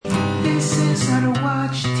how to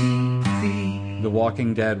watch TV. The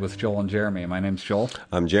Walking Dead with Joel and Jeremy. My name's Joel.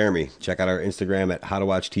 I'm Jeremy. Check out our Instagram at How to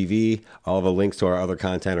Watch TV. All the links to our other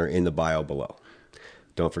content are in the bio below.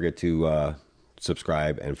 Don't forget to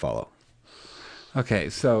subscribe and follow. Okay,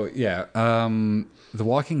 so yeah, The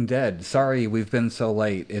Walking Dead. Sorry we've been so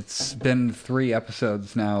late. It's been 3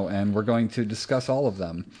 episodes now, and we're going to discuss all of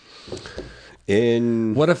them.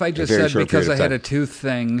 What if I just said because I had a tooth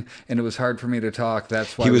thing and it was hard for me to talk,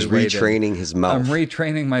 that's why he was retraining his mouth. I'm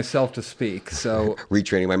retraining myself to speak. So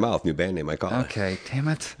retraining my mouth, new band name I call it. Okay, damn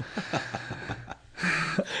it.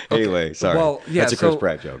 Anyway, sorry. Well, yeah, that's a Chris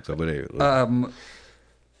Pratt joke. So, but anyway.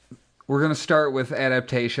 We're going to start with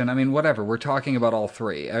adaptation. I mean, whatever. We're talking about all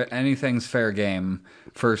 3. Anything's fair game.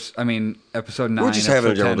 First, I mean, episode 9. We're just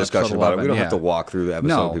having a general 10, discussion about it. We don't have to walk through the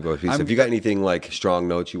episode. No, if you got anything like strong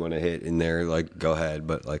notes you want to hit in there, like go ahead.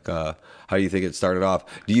 But like, how do you think it started off?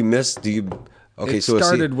 Okay, it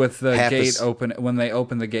started with the gate open when they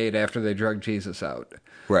opened the gate after they drug Jesus out.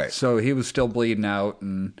 Right. So he was still bleeding out,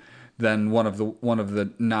 and then one of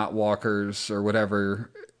the not walkers or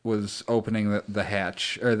whatever was opening the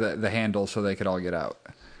hatch or the handle so they could all get out.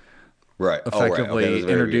 Right. Effectively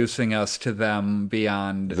introducing us to them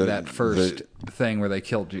beyond that first thing where they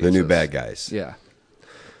killed Jesus. The new bad guys. Yeah.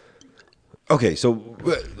 Okay, so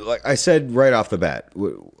like I said right off the bat,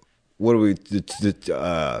 what do we?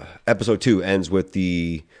 Episode 2 ends with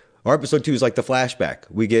episode 2 is like the flashback.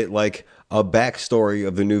 We get like a backstory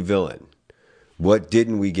of the new villain. What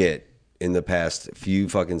didn't we get in the past few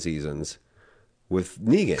fucking seasons with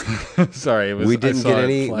Negan? Sorry, we didn't get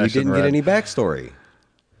any backstory.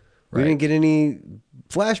 Right. We didn't get any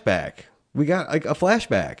flashback. We got like a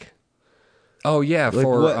flashback. Oh yeah, like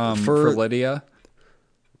for Lydia.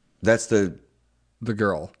 That's the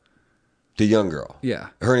girl. The young girl. Yeah.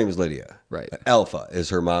 Her name is Lydia. Right. Alpha is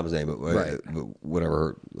her mom's name, but right.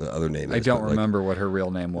 Whatever her other name is. I don't remember what her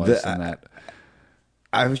real name was in that.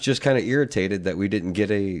 I was just kind of irritated that we didn't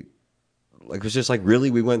get it was just like,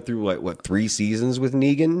 really? We went through like, what, 3 seasons with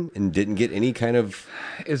Negan and didn't get any kind of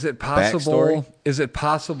Is it possible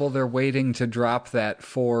they're waiting to drop that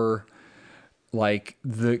for like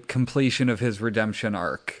the completion of his redemption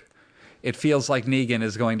arc? It feels like Negan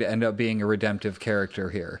is going to end up being a redemptive character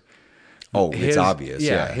here. Oh, it's obvious.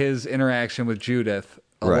 Yeah. His interaction with Judith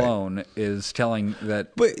alone is telling that.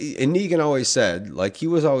 And Negan always said, like, he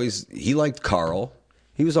liked Carl.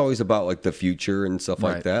 He was always about like the future and stuff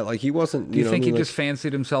like that. Like he wasn't. Do you think he just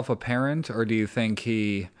fancied himself a parent, or do you think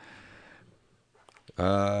he?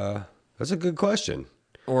 That's a good question.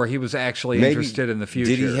 Or he was actually interested in the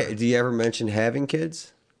future. Did he ever mention having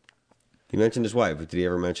kids? He mentioned his wife, but did he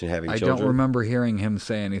ever mention having children? I don't remember hearing him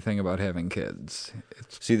say anything about having kids.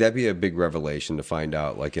 See, that'd be a big revelation to find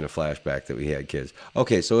out, like in a flashback, that we had kids.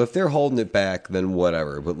 Okay, so if they're holding it back, then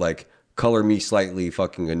whatever. But like, color me slightly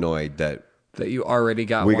fucking annoyed that you already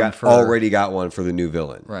got already got one for the new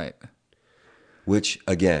villain. Right. Which,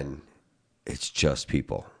 again, it's just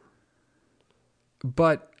people.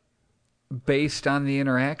 But based on the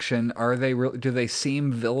interaction, do they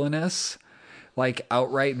seem villainous? Like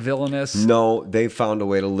outright villainous? No, they found a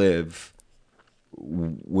way to live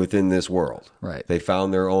within this world. Right. They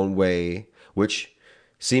found their own way, which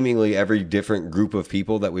seemingly every different group of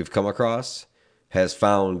people that we've come across has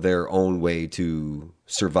found their own way to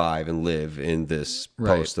survive and live in this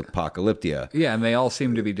post-apocalyptia. Yeah, and they all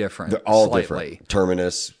seem to be different. They're all slightly different.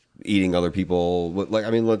 Terminus, eating other people. Like,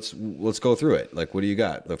 I mean, let's go through it. Like, what do you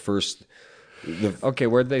got? Okay,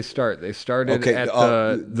 where'd they start? They started at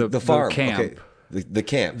the farm. Camp. Okay. The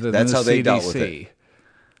camp. That's how they dealt with it.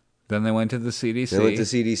 Then they went to the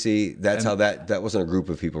CDC. That's how that wasn't a group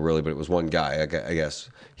of people really, but it was one guy, I guess.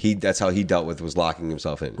 That's how he dealt with was locking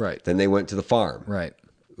himself in. Right. Then they went to the farm. Right.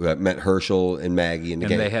 That met Herschel and Maggie and the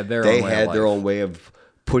gang. They had their own way of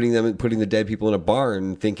putting the dead people in a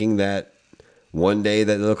barn, thinking that one day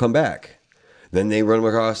that they'll come back. Then they run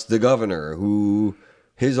across the governor, who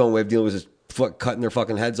his own way of dealing with is cutting their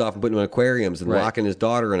fucking heads off and putting them in aquariums and locking his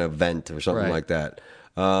daughter in a vent or something like that.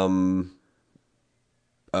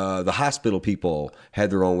 The hospital people had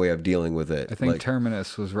their own way of dealing with it. I think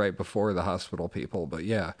Terminus was right before the hospital people, but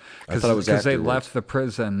yeah. I thought it was because they left the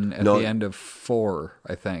prison at the end of 4,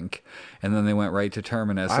 I think, and then they went right to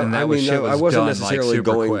Terminus, and I wasn't necessarily like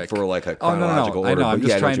going quick. for like a chronological order. I know. I'm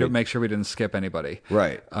just trying to make sure we didn't skip anybody.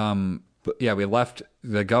 Right. But yeah, we left.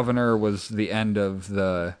 The governor was the end of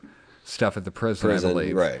the stuff at the prison, I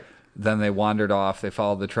believe. Right. Then they wandered off. They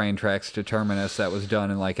followed the train tracks to Terminus. That was done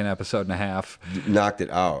in like an episode and a half. Knocked it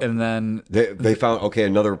out. And then they found,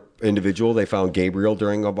 another individual. They found Gabriel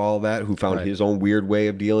during all that, who found his own weird way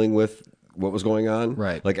of dealing with what was going on.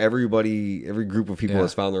 Right. Like every group of people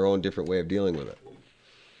has found their own different way of dealing with it.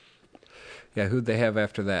 Yeah, who'd they have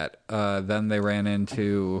after that? Then they ran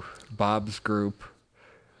into Bob's group.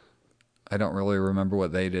 I don't really remember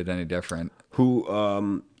what they did any different. Who?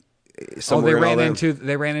 They ran into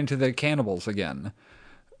the cannibals again.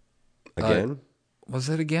 Again? Was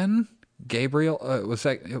it again? Gabriel? Was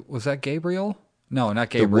that Gabriel? No, not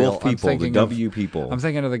Gabriel. The wolf people, the W people. I'm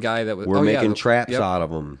thinking of the guy that was. We're making traps out of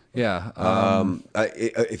them. Yeah.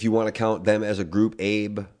 If you want to count them as a group,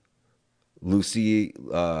 Abe, Lucy,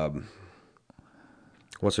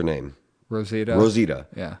 what's her name? Rosita.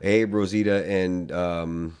 Yeah. Abe, Rosita, and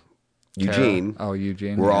Eugene.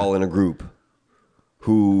 Eugene. We're all in a group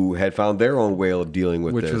who had found their own way of dealing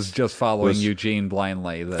with this. Which was just following Eugene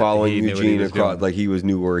blindly. Following Eugene across, like he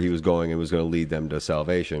knew where he was going and was going to lead them to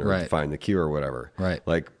salvation or to find the cure or whatever. Right.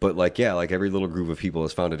 Like every little group of people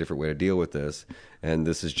has found a different way to deal with this, and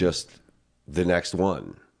this is just the next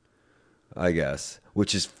one, I guess.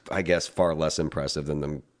 Which is, I guess, far less impressive than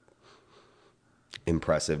them.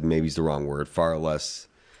 Impressive, maybe is the wrong word. Far less.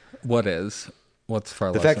 What's far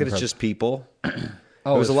less? The fact that it's just people. It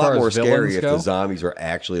was a as lot far more as scary if go? the zombies were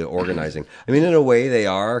actually organizing. I mean, in a way they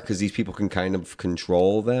are, because these people can kind of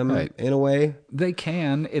control them in a way. They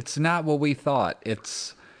can. It's not what we thought.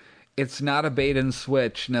 It's not a bait and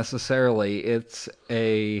switch necessarily.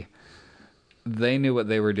 They knew what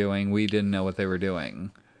they were doing. We didn't know what they were doing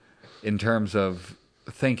in terms of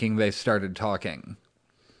thinking they started talking.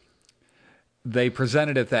 They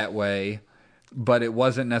presented it that way. But it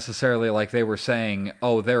wasn't necessarily like they were saying,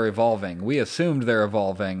 oh, they're evolving. We assumed they're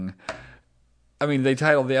evolving. I mean, they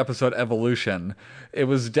titled the episode Evolution. It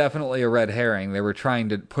was definitely a red herring. They were trying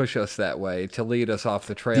to push us that way to lead us off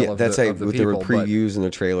the trail of the people. With their previews and the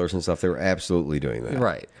trailers and stuff, they were absolutely doing that.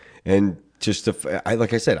 Right. And just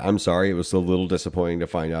like I said, I'm sorry. It was a little disappointing to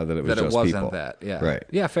find out that it was just people. That it wasn't that. Yeah. Right.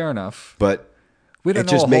 Yeah, fair enough. But we don't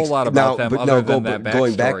know a whole lot about them other than that backstory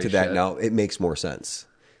going back to shit. that now, it makes more sense.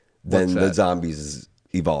 Then the zombies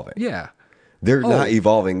evolving. Yeah. They're not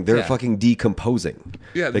evolving. They're fucking decomposing.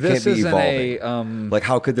 Yeah, they can't be evolving. Like,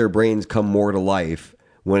 how could their brains come more to life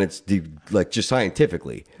when it's just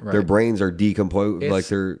scientifically? Right. Their brains are decomposed.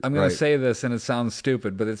 I'm going to say this, and it sounds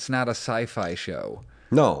stupid, but it's not a sci-fi show.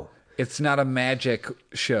 No. It's not a magic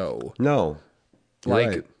show. No.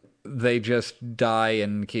 Right. They just die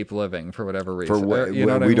and keep living for whatever reason.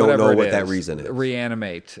 We don't know what that reason is.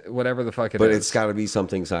 Reanimate, whatever the fuck it is. But it's got to be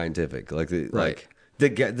something scientific. Like the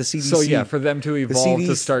CDC. So yeah, for them to evolve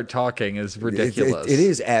to start talking is ridiculous. It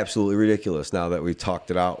is absolutely ridiculous now that we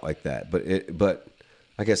talked it out like that. But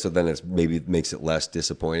I guess so then maybe it makes it less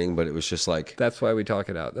disappointing. But it was just like, that's why we talk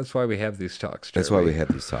it out. That's why we have these talks. Jeremy. That's why we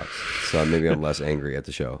have these talks. So maybe I'm less angry at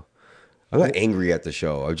the show. I'm not angry at the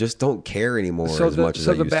show. I just don't care anymore much as I used to.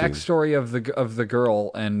 So the backstory of the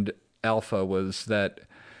girl and Alpha was that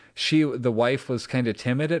the wife was kind of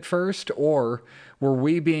timid at first, or were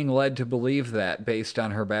we being led to believe that based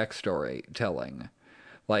on her backstory telling?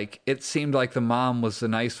 Like, it seemed like the mom was the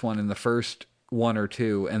nice one in the first one or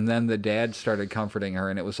two, and then the dad started comforting her,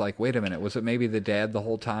 and it was like, wait a minute, was it maybe the dad the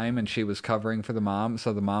whole time and she was covering for the mom,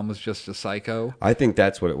 so the mom was just a psycho? I think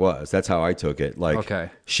that's what it was. That's how I took it. Like, okay.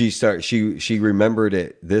 She remembered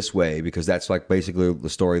it this way because that's like basically the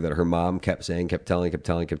story that her mom kept saying, kept telling.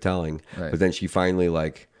 Right. But then she finally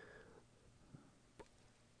like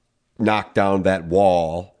knocked down that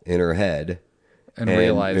wall in her head and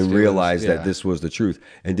realized that this was the truth.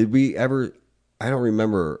 And did we ever, I don't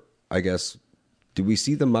remember, I guess, did we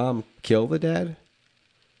see the mom kill the dad?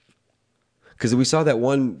 Because we saw that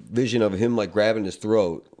one vision of him like grabbing his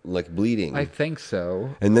throat, like bleeding. I think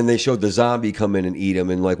so. And then they showed the zombie come in and eat him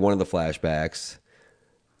in like one of the flashbacks.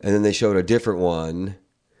 And then they showed a different one,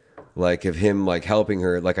 like of him like helping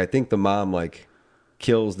her. Like I think the mom like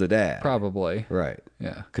kills the dad. Probably. Right.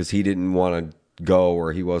 Yeah. Because he didn't want to go,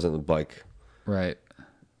 or he wasn't like right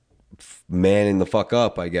manning the fuck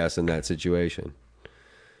up, I guess, in that situation.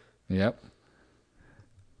 Yep.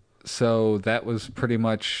 So that was pretty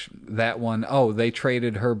much that one. Oh, they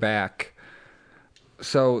traded her back.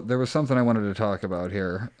 So there was something I wanted to talk about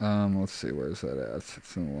here. Let's see, where's that at?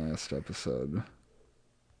 It's in the last episode.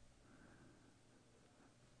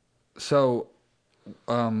 So,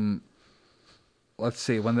 let's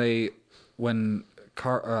see. When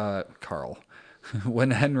Carl,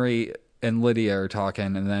 when Henry and Lydia are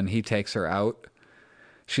talking, and then he takes her out,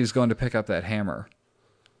 she's going to pick up that hammer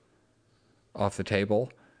off the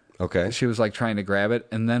table. Okay. She was like trying to grab it,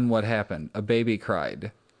 and then what happened? A baby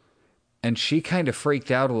cried. And she kind of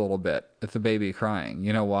freaked out a little bit at the baby crying.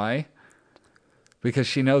 You know why? Because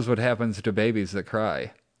she knows what happens to babies that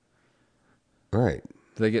cry. Right.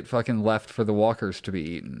 They get fucking left for the walkers to be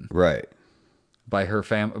eaten. Right. By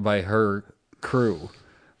her crew.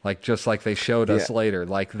 Like, just like they showed us later.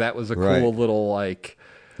 Like, that was a cool little, like...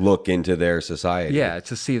 look into their society. Yeah,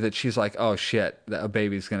 to see that she's like, oh, shit, a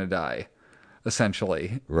baby's going to die,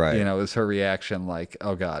 essentially. Right. You know, is her reaction like,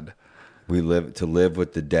 oh, God. To live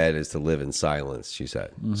with the dead is to live in silence, she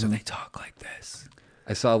said. Mm-hmm. So they talk like this.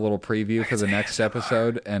 I saw a little preview for the next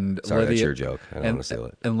episode, and Sorry, Lydia, that's your joke. I don't want to steal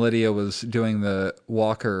it. And Lydia was doing the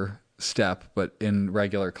walker step, but in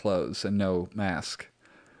regular clothes and no mask.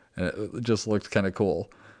 And it just looked kind of cool.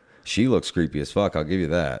 She looks creepy as fuck, I'll give you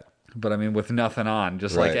that. But I mean, with nothing on,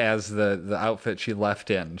 just like as the outfit she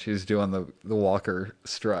left in, she's doing the walker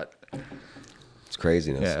strut. It's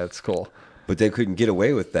craziness. Yeah, it's cool. But they couldn't get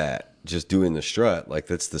away with that, just doing the strut. Like,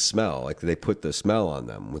 that's the smell. Like, they put the smell on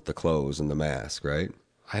them with the clothes and the mask, right?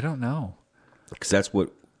 I don't know. Because that's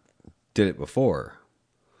what did it before.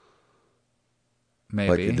 Maybe.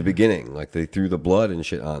 Like, at the beginning. Like, they threw the blood and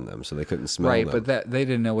shit on them, so they couldn't smell them. Right, but they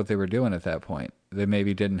didn't know what they were doing at that point. They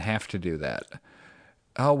maybe didn't have to do that.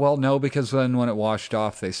 Oh, well, no, because then when it washed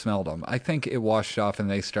off, they smelled them. I think it washed off and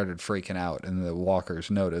they started freaking out, and the walkers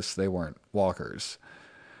noticed they weren't walkers,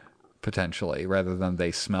 potentially, rather than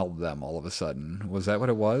they smelled them all of a sudden. Was that what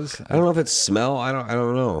it was? I don't know if it's smell. I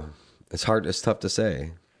don't know. It's tough to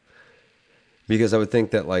say. Because I would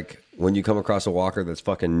think that, like, when you come across a walker that's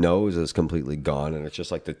fucking nose is completely gone and it's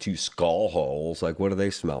just like the two skull holes, like, what are they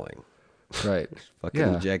smelling? Right.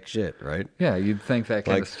 Fucking jack shit, right? Yeah, you'd think that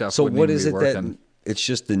kind of stuff so wouldn't what even is be it working. that it's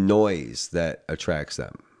just the noise that attracts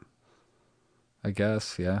them? I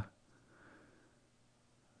guess, yeah.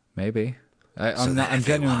 Maybe. I'm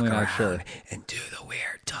genuinely not sure. And do the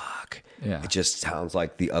weird talk. Yeah. It just sounds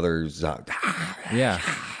like the others. Yeah.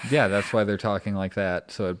 Yeah, that's why they're talking like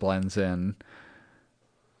that, so it blends in.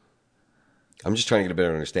 I'm just trying to get a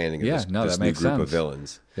better understanding of this that new makes group sense. of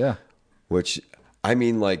villains. Yeah. Which, I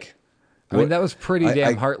mean, like... I mean, that was pretty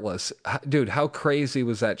damn heartless. Dude, how crazy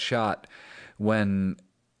was that shot when...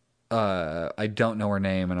 I don't know her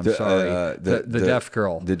name, and I'm sorry. The deaf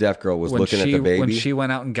girl. The deaf girl was looking at the baby. When she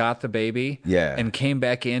went out and got the baby, and came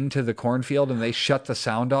back into the cornfield, and they shut the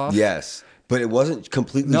sound off. Yes, but it wasn't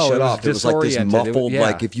completely No, shut it was off. It was like this disoriented. muffled,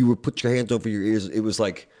 like if you would put your hands over your ears. It was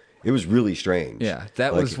like it was really strange. Yeah,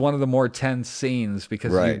 that like, was one of the more tense scenes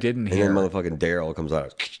because you didn't hear. And then motherfucking Daryl comes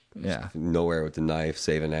out. Yeah, nowhere with the knife,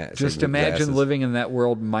 saving that. Just imagine living in that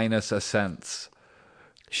world minus a sense.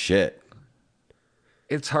 Shit.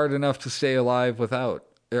 It's hard enough to stay alive without,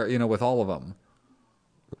 with all of them.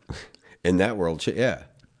 In that world, yeah.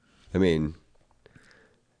 I mean,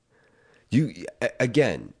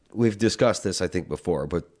 we've discussed this, I think, before,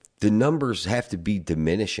 but the numbers have to be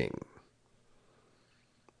diminishing.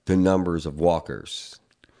 The numbers of walkers.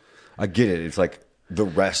 I get it. It's like the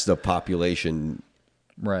rest of population.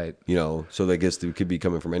 Right. So I guess it could be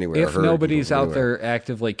coming from anywhere. If nobody's out there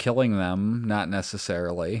actively killing them, not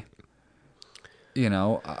necessarily. We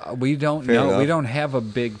don't know. Enough. We don't have a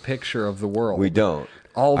big picture of the world. We don't.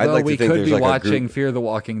 Although like we could be like watching Fear the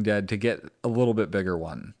Walking Dead to get a little bit bigger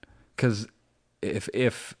one. Because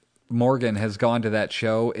if Morgan has gone to that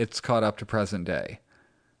show, it's caught up to present day.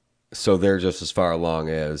 So they're just as far along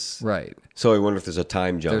as... Right. So I wonder if there's a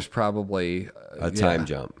time jump. There's probably... a time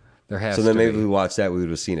jump. There has to be. So then maybe if we watched that, we would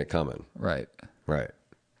have seen it coming. Right. Right.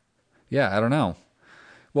 Yeah, I don't know.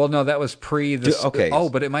 Well, no, that was pre the... Okay. Oh,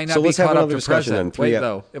 but it might not be caught up to present. Wait,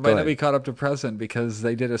 though. It might not be caught up to present because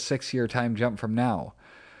they did a 6-year time jump from now.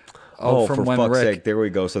 From for fuck's sake. There we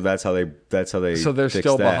go. So that's how they So they're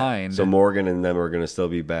still behind. So Morgan and them are going to still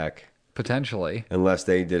be back. Potentially. Unless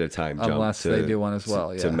they did a time jump. Unless they do one as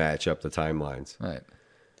well, to match up the timelines. Right.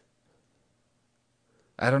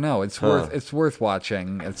 I don't know. It's worth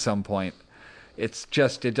watching at some point. It's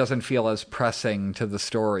just, it doesn't feel as pressing to the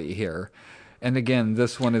story here. And again,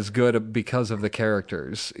 this one is good because of the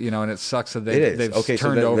characters, and it sucks that they've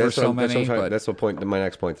turned over so many. That's what point. My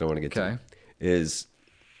next point that I want to get to is,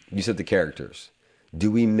 you said the characters.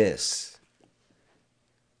 Do we miss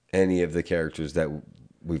any of the characters that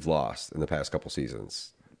we've lost in the past couple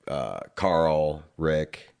seasons? Carl,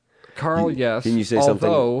 Rick. Yes. Can you say something?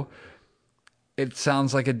 Although it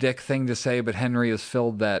sounds like a dick thing to say, but Henry has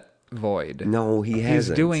filled that void. No, he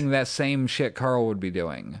hasn't. He's doing that same shit Carl would be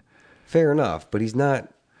doing. Fair enough, but he's not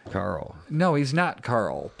Carl. No, he's not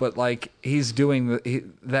Carl, but he's doing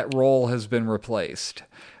that role has been replaced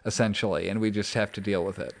essentially, and we just have to deal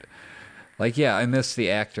with it. I miss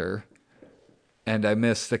the actor, and I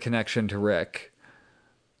miss the connection to Rick.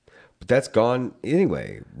 But that's gone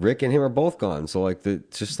anyway. Rick and him are both gone, so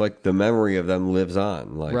the memory of them lives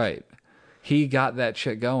on. Right. He got that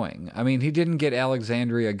shit going. I mean, he didn't get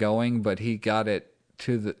Alexandria going, but he got it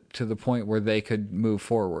to the point where they could move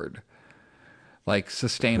forward, like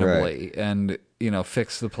sustainably, and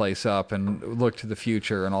fix the place up and look to the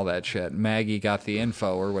future and all that shit. Maggie got the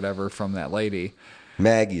info or whatever from that lady.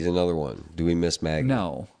 Maggie's another one. Do we miss Maggie?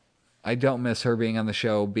 No, I don't miss her being on the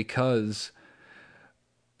show, because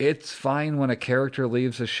it's fine when a character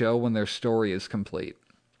leaves a show when their story is complete.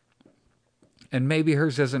 And maybe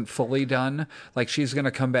hers isn't fully done. Like, she's going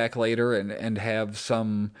to come back later and have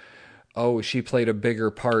some, she played a bigger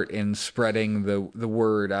part in spreading the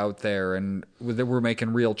word out there, and that we're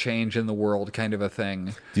making real change in the world, kind of a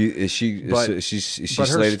thing. Is she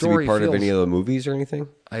slated to be part of any of the movies or anything?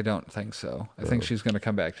 I don't think so. I think she's going to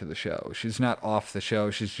come back to the show. She's not off the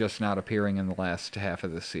show. She's just not appearing in the last half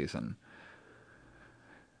of this season.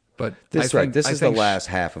 But this is the last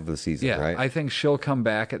half of the season, right? I think she'll come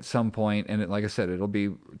back at some point, and like I said, it'll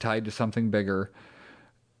be tied to something bigger.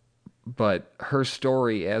 But her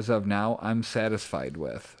story, as of now, I'm satisfied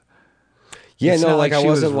with. Yeah, it's no, not like I she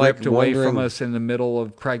wasn't was ripped away wondering... from us in the middle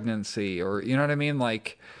of pregnancy, or you know what I mean.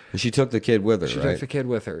 Like, she took the kid with her. She took the kid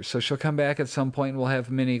with her, so she'll come back at some point. And we'll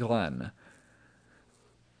have Mini Glenn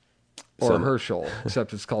or Herschel,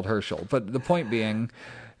 except it's called Herschel. But the point being,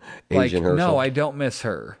 like, no, I don't miss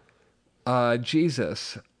her.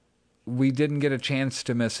 Jesus, we didn't get a chance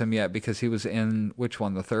to miss him yet because he was in which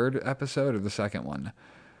one? The third episode or the second one?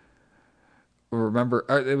 Remember,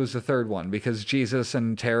 it was the third one, because Jesus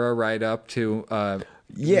and Tara ride up to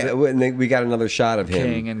and we got another shot of him,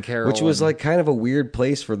 King and Carol, which was like kind of a weird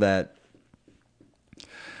place for that.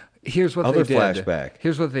 Here's what other they did. Flashback.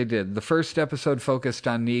 Here's what they did. The first episode focused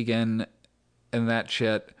on Negan and that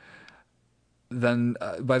shit. Then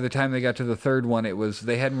by the time they got to the third one,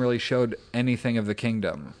 they hadn't really showed anything of the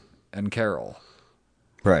kingdom and Carol.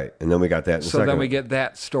 Right, and then we got that. In the second then we get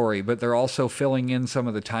that story, but they're also filling in some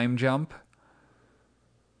of the time jump.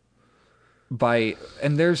 And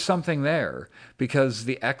there's something there, because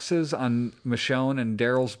the X's on Michonne and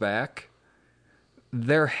Daryl's back,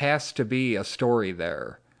 there has to be a story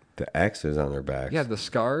there. The X's on their backs? Yeah, the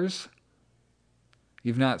scars.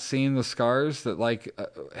 You've not seen the scars that, like,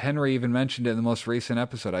 Henry even mentioned it in the most recent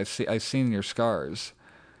episode. I've seen your scars.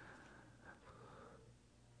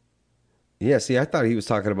 Yeah, see, I thought he was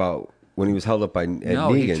talking about when he was held up by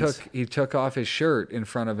Negan's. He took off his shirt in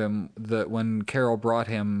front of him when Carol brought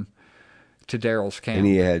him to Daryl's camp. And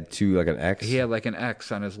he had an X? He had like an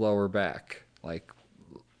X on his lower back.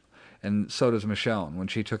 And so does Michonne. When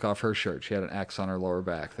she took off her shirt, she had an X on her lower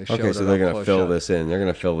back. They showed so they're going to fill this in. They're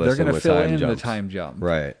going to fill this in with time jumps. They're going to fill in the time jump.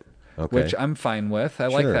 Right. Okay. Which I'm fine with. I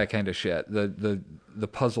like that kind of shit. The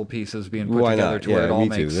puzzle pieces being put together to where it all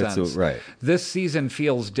makes sense. Right. This season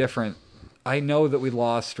feels different. I know that we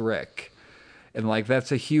lost Rick. And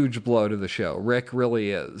that's a huge blow to the show. Rick really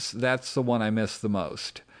is. That's the one I miss the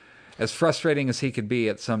most. As frustrating as he could be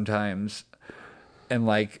at sometimes,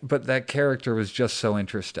 but that character was just so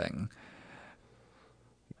interesting.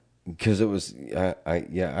 Because it was, I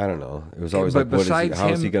don't know. It was always how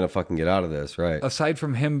is he going to fucking get out of this, right? Aside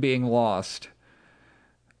from him being lost,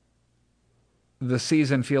 the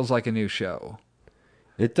season feels like a new show.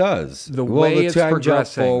 It does. The way it's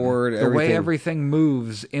progressing, forward, the way everything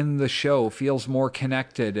moves in the show feels more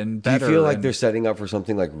connected and better. Do you feel like they're setting up for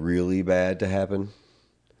something really bad to happen?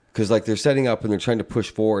 Because they're setting up and they're trying to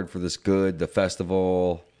push forward for this good, the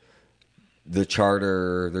festival, the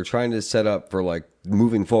charter. They're trying to set up for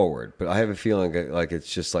moving forward. But I have a feeling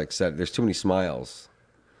it's just set. There's too many smiles.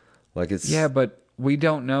 Yeah, but we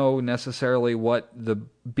don't know necessarily what the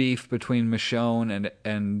beef between Michonne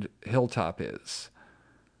and Hilltop is.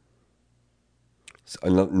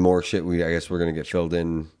 More shit. I guess we're going to get filled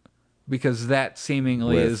in, because that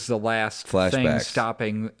seemingly is the last thing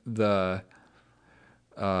stopping the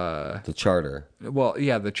charter. Well,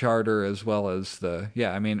 yeah, the charter as well as I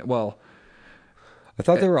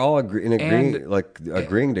thought they were all agreeing to come.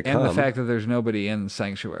 And the fact that there's nobody in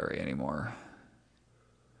Sanctuary anymore.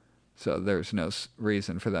 So there's no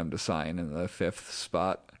reason for them to sign in the 5th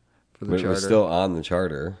spot for the charter. It was still on the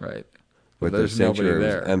charter. Right. But there's nobody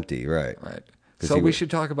there. Empty, right. Right. So we should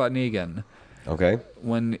talk about Negan. Okay.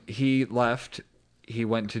 When he left, he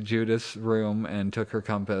went to Judith's room and took her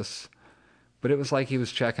compass. But it was like he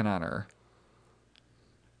was checking on her.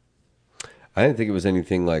 I didn't think it was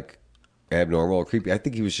anything abnormal or creepy. I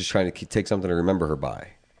think he was just trying to take something to remember her by,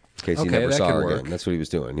 in case he never saw her again. That's what he was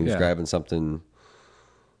doing. He was grabbing something,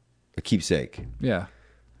 a keepsake. Yeah.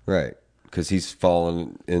 Right. Because he's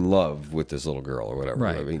fallen in love with this little girl or whatever.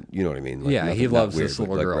 Right. I mean, you know what I mean? He loves this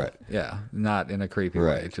little girl. Right. Yeah. Not in a creepy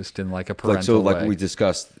way, just in a parental way. We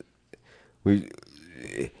discussed,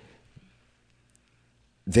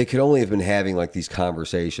 they could only have been having like these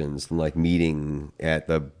conversations and like meeting at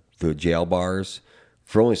the jail bars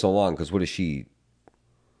for only so long. Because what is she?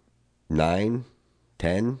 9,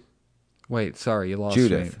 10? Wait, sorry, you lost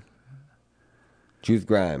Judith. me. Judith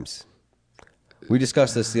Grimes. We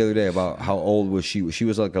discussed this the other day about how old was she? She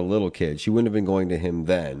was like a little kid. She wouldn't have been going to him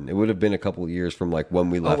then. It would have been a couple of years from like when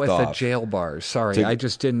we left At off. the jail bars. Sorry, I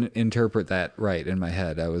just didn't interpret that right in my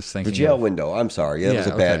head. I was thinking The jail window. I'm sorry. That was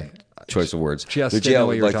a bad choice of words. Just the didn't know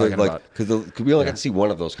what you were talking about. Because we only got to see one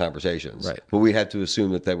of those conversations. Right. But we had to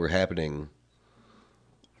assume that they were happening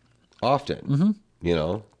often, you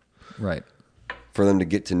know? Right. For them to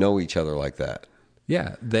get to know each other like that.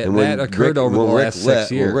 Yeah, that occurred over the last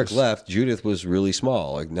 6 years. When Rick left, Judith was really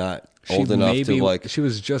small, like not old She enough maybe- to like. She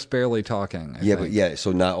was just barely talking. I think.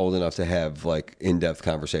 So not old enough to have like in-depth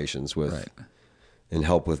conversations with, Right. and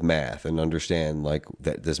help with math and understand like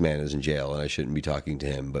that this man is in jail and I shouldn't be talking to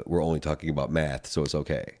him, but we're only talking about math, so it's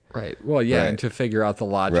okay. Right. Well, yeah, Right. and to figure out the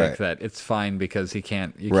logic Right. that it's fine because he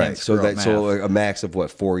can't. You Right. can't So screw up math. like a max of what,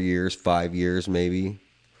 4 years, 5 years, maybe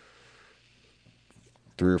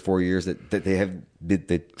 3 or 4 years that they have been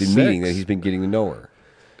meeting, that he's been getting to know her.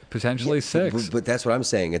 Potentially 6. But that's what I'm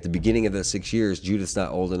saying. At the beginning of the 6 years, Judith's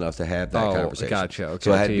not old enough to have that conversation. Gotcha. Okay,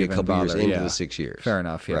 so it had to to be a even couple years bother, into yeah. the 6 years. Fair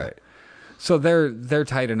enough. Yeah. Right. So they're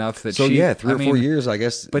tight enough that So she. yeah, 3 or 4 mean, years, I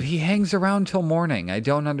guess. But he hangs around till morning. I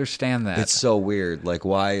don't understand that. It's so weird. Like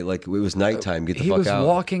why? Like it was nighttime. Get the He fuck was out.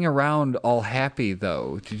 walking around all happy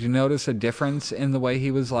though. Did you notice a difference in the way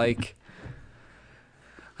he was like?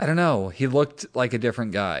 I don't know. He looked like a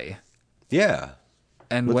different guy. Yeah.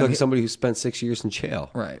 And Looked when like somebody who spent 6 years in jail.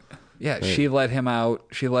 right. Yeah, she let him out.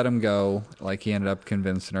 She let him go. Like he ended up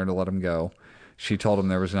convincing her to let him go. She told him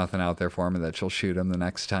there was nothing out there for him and that she'll shoot him the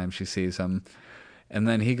next time she sees him. And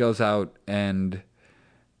then he goes out and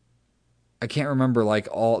I can't remember like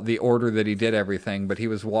all the order that he did everything, but he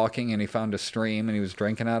was walking and he found a stream and he was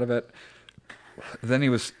drinking out of it. Then he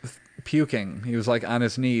was puking. He was like on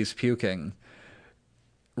his knees puking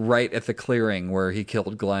right at the clearing where he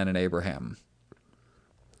killed Glenn and Abraham.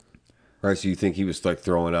 Right. So you think he was like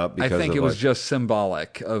throwing up? I Because think of, it was like, just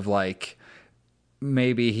symbolic of like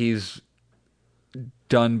maybe he's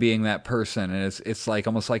done being that person, and it's like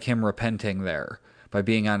almost like him repenting there by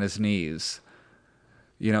being on his knees,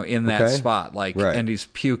 you know, in that Okay. spot, like, Right. and he's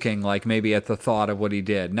puking, like maybe at the thought of what he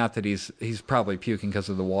did. Not that he's probably puking because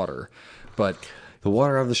of the water, but the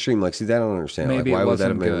water of the stream. Like, see, that I don't understand. maybe like, why it would that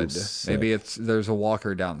wasn't have been good. sick? Maybe there's a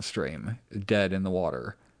walker downstream, dead in the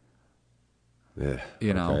water. Yeah,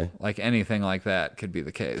 You know, okay. like anything like that could be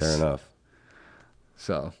the case. Fair enough.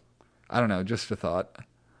 So, I don't know, just a thought.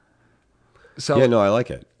 So Yeah, no, I like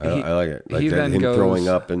it. I he- like it. Like he that, then him goes- throwing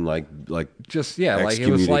up and like just like it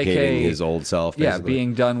was like excommunicating his old self. yeah, Basically.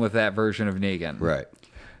 being done with that version of Negan. right.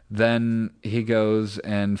 Then he goes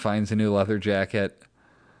and finds a new leather jacket.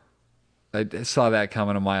 I saw that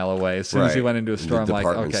coming a mile away. As soon as he Right. went into a store, The I'm like,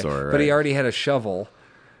 department okay. store, But he right. already had a shovel,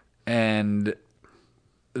 and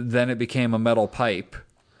then it became a metal pipe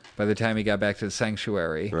by the time he got back to the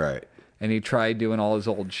sanctuary. Right. And he tried doing all his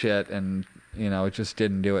old shit, and, you know, it just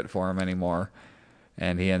didn't do it for him anymore.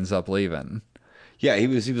 And he ends up leaving. Yeah, he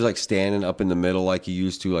was like standing up in the middle like he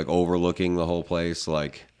used to, like overlooking the whole place,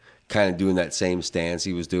 like kind of doing that same stance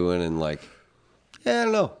he was doing, and like, yeah, I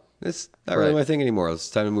don't know, it's not really Right. my thing anymore. It's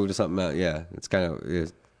time to move to something else. Yeah, it's kind of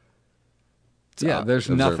There's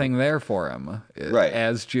nothing there for him. Right.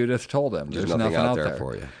 As Judith told him. There's nothing out there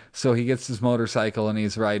for you. So he gets his motorcycle and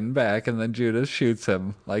he's riding back, and then Judith shoots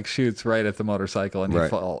him, like shoots right at the motorcycle, and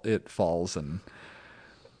Right. it falls. And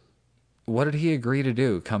what did he agree to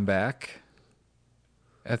do? Come back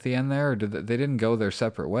at the end there? Or they didn't go their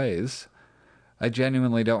separate ways? I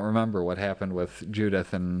genuinely don't remember what happened with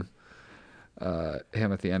Judith and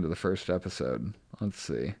him at the end of the first episode. Let's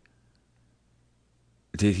see.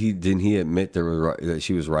 Didn't he admit that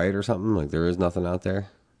she was right or something? Like there is nothing out there.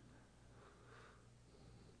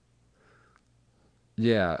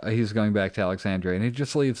 Yeah, he's going back to Alexandria, and he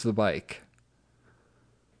just leaves the bike.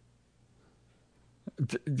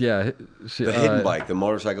 Yeah. The hidden bike, the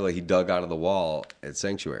motorcycle that he dug out of the wall at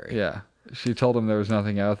Sanctuary. Yeah. She told him there was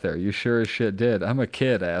nothing out there. You sure as shit did. I'm a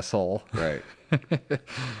kid, asshole. Right.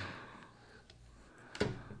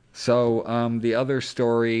 So, the other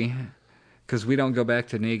story, because we don't go back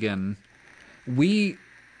to Negan, we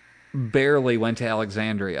barely went to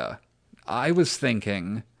Alexandria. I was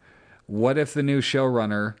thinking, what if the new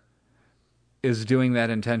showrunner is doing that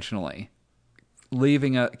intentionally?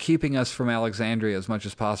 Keeping us from Alexandria as much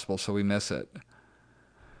as possible so we miss it.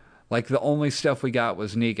 Like, the only stuff we got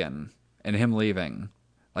was Negan and him leaving.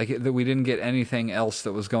 Like that, we didn't get anything else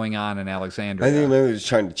that was going on in Alexandria. I think maybe they're just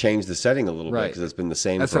trying to change the setting a little bit Right. because it's been the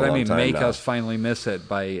same That's for what a I long mean. time Make now. us finally miss it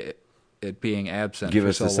by it being absent. Give for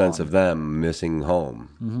us so the sense long. of them missing home,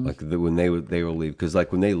 Mm-hmm. like when they will leave. Because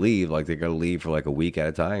like when they leave, like they got to leave for like a week at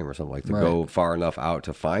a time or something, like to Right. go far enough out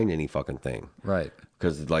to find any fucking thing. Right.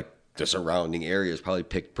 Because like the surrounding area is probably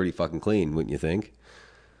picked pretty fucking clean, wouldn't you think?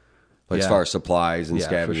 Like as Yeah. far as supplies and Yeah,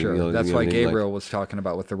 scavenging, for sure. you know, That's you know why what I mean? Like, Gabriel was talking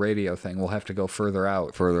about with the radio thing. We'll have to go further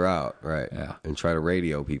out. further out, right? Yeah. And try to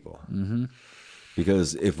radio people. Mm-hmm.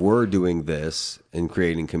 Because if we're doing this and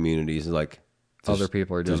creating communities, like Other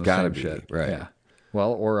people are doing there's the gotta same be, shit. right? Yeah.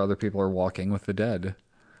 Well, or other people are walking with the dead.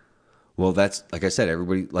 Well, that's like I said,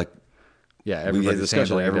 everybody like Yeah, we had everybody's a discussion.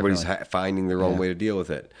 handling it Everybody's differently. finding their own Yeah. way to deal with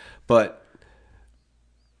it, but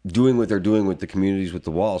doing what they're doing with the communities with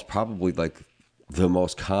the walls probably like the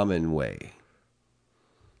most common way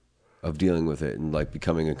of dealing with it and like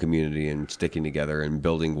becoming a community and sticking together and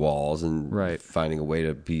building walls and Right. finding a way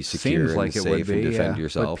to be secure Seems like and it would safe be, and defend yeah.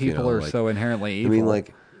 yourself. But people are like, so inherently I evil. mean,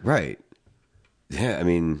 like, right. Yeah, I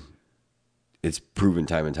mean, it's proven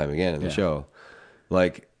time and time again in the Yeah. show.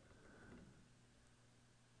 Like,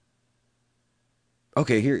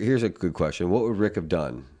 okay, here's a good question. What would Rick have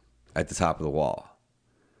done at the top of the wall?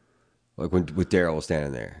 Like when with Daryl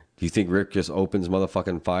standing there. Do you think Rick just opens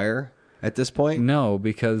motherfucking fire at this point? No,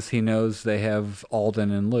 because he knows they have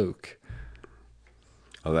Alden and Luke.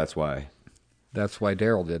 Oh, that's why. That's why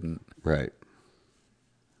Daryl didn't. Right.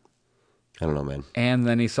 I don't know, man. And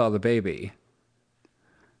then he saw the baby.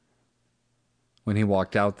 When he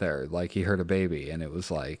walked out there, like he heard a baby, and it was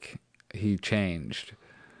like he changed.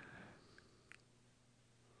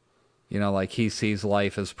 You know, like he sees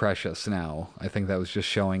life as precious now. I think that was just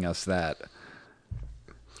showing us that.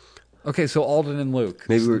 Okay, so Alden and Luke,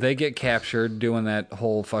 they get captured doing that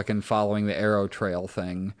whole fucking following the arrow trail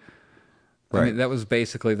thing. Right. I mean, that was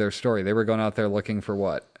basically their story. They were going out there looking for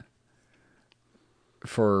what?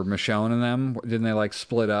 For Michonne and them? Didn't they like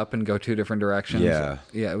split up and go two different directions? Yeah.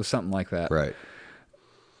 Yeah, it was something like that. Right.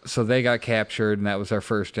 So they got captured, and that was our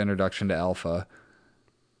first introduction to Alpha.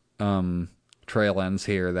 Trail ends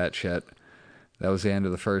here, that shit. That was the end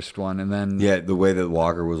of the first one, and then... Yeah, the way that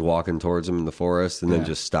Walker was walking towards him in the forest and then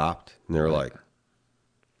just stopped. And they were like,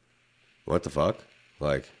 what the fuck?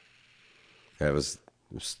 Like, yeah, it was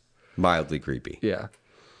mildly creepy. Yeah.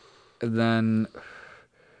 And then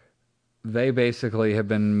they basically have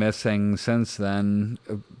been missing since then,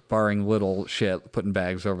 barring little shit, putting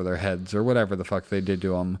bags over their heads or whatever the fuck they did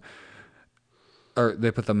to them. Or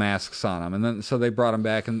they put the masks on them. And then so they brought them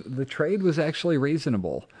back, and the trade was actually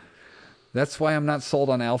reasonable. That's why I'm not sold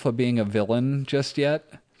on Alpha being a villain just yet.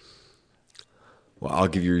 Well, I'll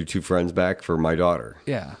give your two friends back for my daughter.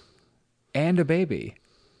 Yeah. And a baby.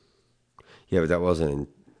 Yeah, but that wasn't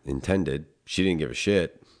intended. She didn't give a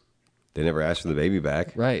shit. They never asked for the baby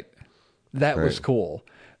back. Right. That was Right. cool.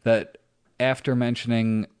 That after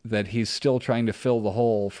mentioning that he's still trying to fill the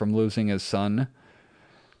hole from losing his son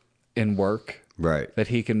in work, Right. that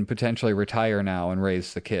he can potentially retire now and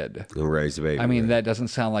raise the kid. And raise the baby. I mean, right. that doesn't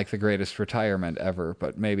sound like the greatest retirement ever,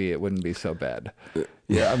 but maybe it wouldn't be so bad.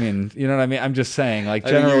 Yeah, I mean, you know what I mean? I'm just saying, like,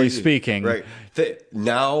 I mean, generally you're- speaking. Right.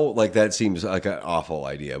 Now, like, that seems like an awful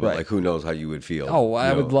idea, but, Right. like, who knows how you would feel. Oh, I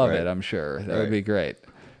you know, would love right? it, I'm sure. That Right. would be great.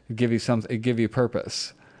 It'd give you it'd give you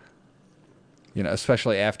purpose. You know,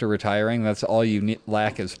 especially after retiring, that's all you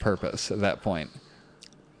lack is purpose at that point.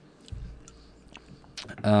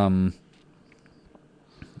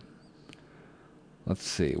 Let's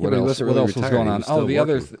see. What but he else? wasn't What really else was retired. going He on? was still Oh,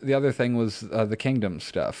 working. the other thing was the Kingdom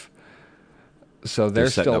stuff. So they're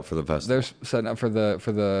setting still up for the festival. They're setting up for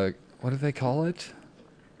the what do they call it?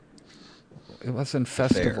 It wasn't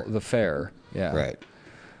festival. Fair. The fair. Yeah. Right.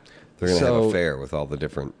 They're going to have So- a fair with all the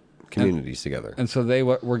different communities together. And so they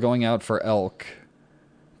were going out for elk,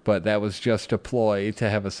 but that was just a ploy to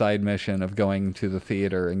have a side mission of going to the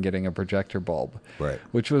theater and getting a projector bulb. Right.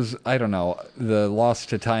 Which was, I don't know, the Lost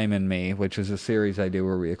to Time in Me, which is a series I do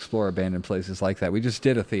where we explore abandoned places like that. We just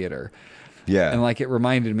did a theater. Yeah. And like it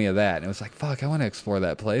reminded me of that. And it was like, fuck, I want to explore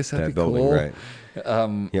that place. That'd that be building, cool. right.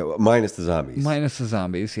 Yeah, well, minus the zombies. Minus the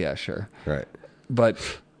zombies, yeah, sure. Right. But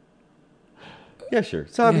Yeah, sure.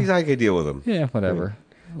 Zombies, I could deal with them. yeah, whatever.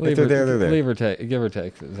 If they're there, they're there. Leave or take, give or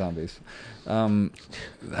take, the zombies. I mean,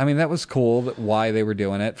 that was cool. Why they were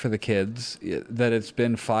doing it for the kids. That it's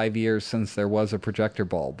been 5 years since there was a projector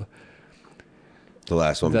bulb The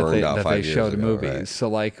last one that burned out they 5 years showed ago, movies. right? So,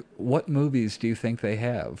 like, what movies do you think they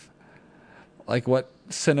have? Like, what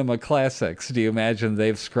cinema classics do you imagine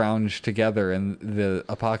they've scrounged together in the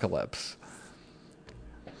apocalypse?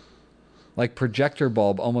 Like, projector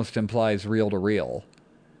bulb almost implies reel to reel.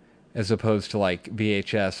 as opposed to like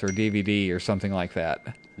VHS or DVD or something like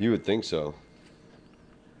that. You would think so.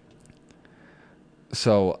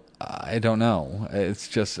 So I don't know. It's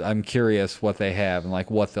just I'm curious what they have and like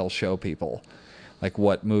what they'll show people, like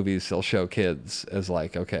what movies they'll show kids as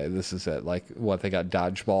like, okay, this is it. Like what they got,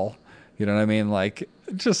 Dodgeball. You know what I mean? Like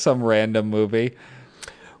just some random movie.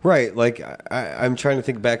 Right. Like I'm trying to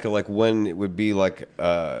think back to like when it would be like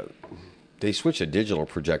they switched to digital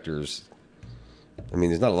projectors. I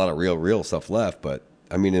mean, there's not a lot of real stuff left, but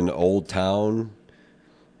I mean, in an old town,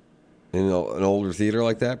 in an older theater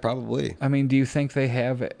like that, probably. I mean, do you think they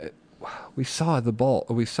have? We saw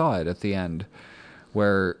We saw it at the end,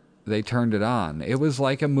 where they turned it on. It was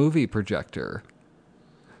like a movie projector.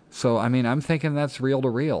 So I mean, I'm thinking that's reel to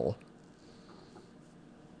reel.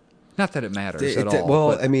 Not that it matters at all.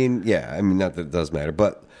 Well, I mean, yeah, I mean, not that it does matter,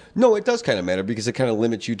 but no, it does kind of matter because it kind of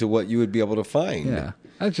limits you to what you would be able to find. Yeah,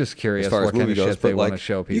 I was just curious as far what as kind movie of goes, shit they but want like, to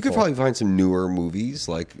show people. you could probably find some newer movies,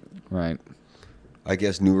 like right. I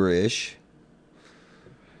guess newer-ish.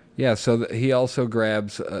 Yeah, so he also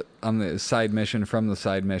grabs on the side mission from the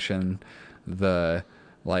side mission the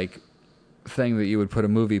like thing that you would put a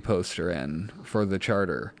movie poster in for the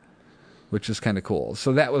charter, which is kind of cool.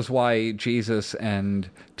 So that was why Jesus and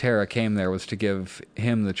Tara came there, was to give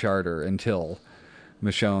him the charter until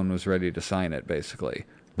Michonne was ready to sign it, basically.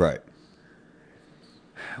 Right.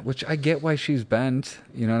 Which I get why she's bent,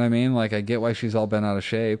 you know what I mean? Like, I get why she's all bent out of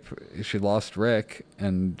shape. She lost Rick,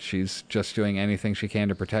 and she's just doing anything she can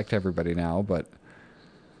to protect everybody now, but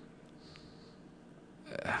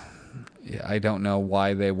yeah, I don't know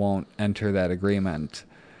why they won't enter that agreement.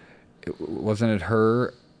 Wasn't it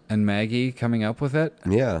her and Maggie coming up with it?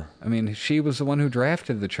 Yeah. I mean, she was the one who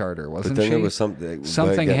drafted the charter, wasn't but then she? there was something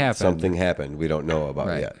happened. Something happened we don't know about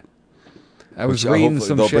Right. yet. I was reading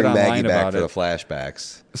some they'll shit bring online Maggie back about for it. the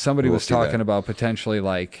flashbacks. Somebody We'll was see talking that. about potentially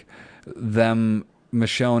like them,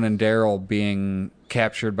 Michonne and Daryl being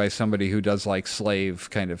captured by somebody who does like slave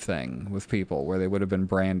kind of thing with people, where they would have been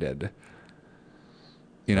branded,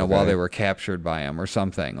 you know, while they were captured by him or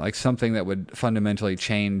something. Like something that would fundamentally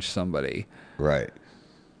change somebody. Right.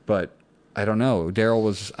 But I don't know. Daryl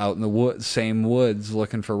was out in the same woods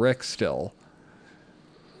looking for Rick still.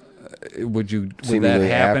 Would that Seemingly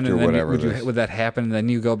happen? after And then whatever would that happen? And then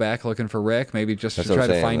you go back looking for Rick, maybe just That's to what try I'm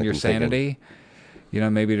to saying, find like, your I'm thinking- sanity. You know,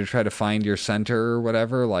 maybe to try to find your center or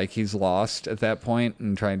whatever. Like he's lost at that point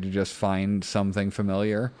and trying to just find something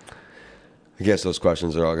familiar. I guess those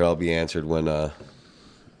questions are all going to be answered when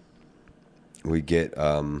we get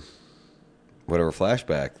whatever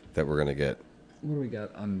flashback that we're going to get. What do we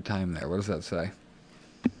got on time there? What does that say?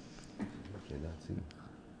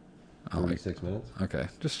 Oh, 36 minutes. Okay,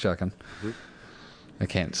 just checking. I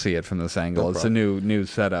can't see it from this angle. No It's a new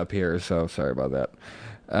setup here, so sorry about that.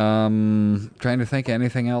 Trying to think of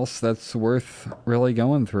anything else that's worth really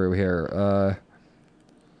going through here.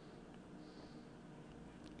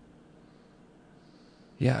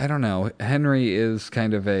 Yeah, I don't know. Henry is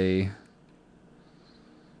kind of a...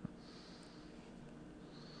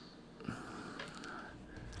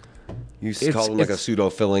 You called him like a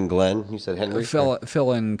pseudo-filling Glenn. You said Henry?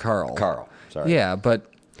 Fill in Carl. Carl. Sorry. Yeah, but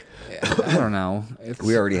I don't know.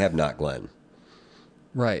 We already have not Glenn.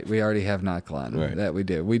 Right, we already have not Glenn. Right. That we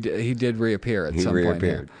did. He did reappear at some point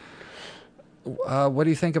here. What do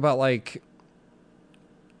you think about, like,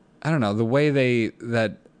 I don't know, the way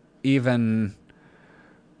that even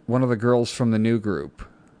one of the girls from the new group,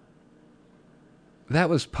 that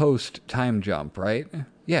was post time jump, right?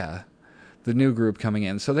 Yeah, the new group coming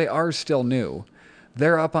in. So they are still new.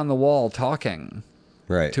 They're up on the wall talking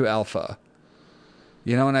to Alpha.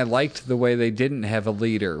 You know, and I liked the way they didn't have a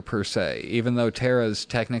leader, per se, even though Tara's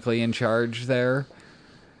technically in charge there,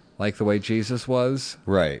 like the way Jesus was.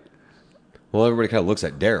 Right. Well, everybody kind of looks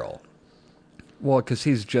at Daryl. Well, because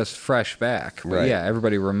he's just fresh back. But yeah,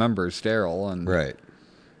 everybody remembers Daryl. And right.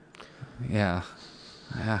 Yeah.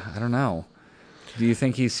 I don't know. Do you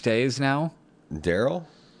think he stays now? Daryl?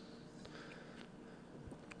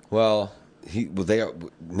 Well,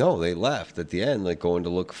 they left at the end, like going to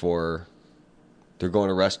look for... They're going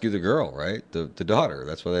to rescue the girl, right? The daughter.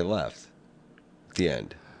 That's why they left. At the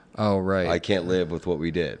end. Oh, right. I can't live with what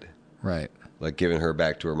we did. Right. Like giving her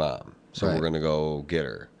back to her mom. So we're going to go get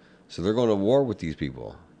her. So they're going to war with these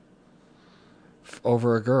people.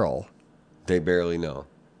 Over a girl. They barely know.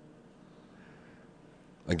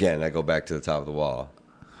 Again, I go back to the top of the wall.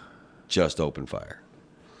 Just open fire.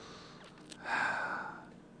 I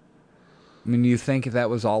mean, you think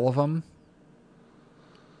that was all of them?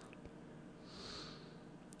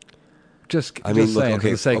 Just saying, for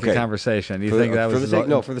the sake of conversation. You think that was...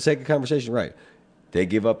 for the sake of conversation, right. They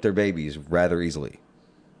give up their babies rather easily.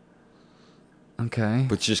 Okay.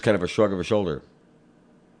 But just kind of a shrug of a shoulder.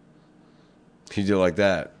 She did it like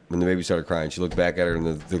that when the baby started crying. She looked back at her,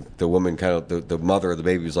 and the woman kind of, the mother of the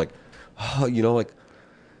baby was like, oh, like,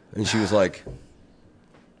 and she was like,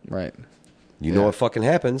 right. You know what fucking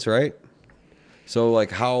happens, right? So,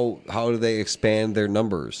 like, how do they expand their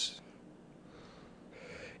numbers?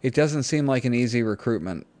 It doesn't seem like an easy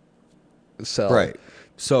recruitment cell. Right.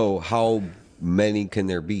 So, how many can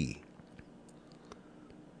there be?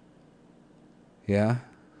 Yeah.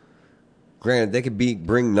 Granted, they could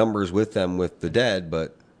bring numbers with them with the dead,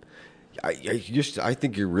 but I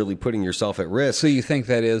think you're really putting yourself at risk. So you think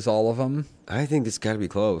that is all of them? I think it's got to be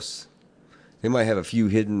close. They might have a few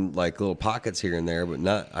hidden like little pockets here and there, but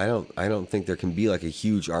not. I don't think there can be like a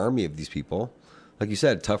huge army of these people. Like you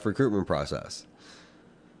said, tough recruitment process.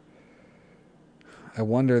 I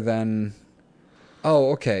wonder then.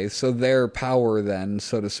 Oh, okay. So their power then,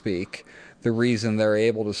 so to speak, the reason they're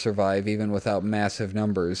able to survive even without massive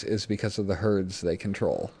numbers is because of the herds they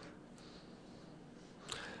control.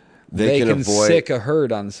 They can avoid sick a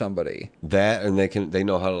herd on somebody. That, and they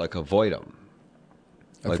know how to like avoid them.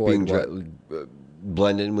 Like Avoid being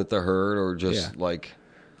blend in with the herd or just like.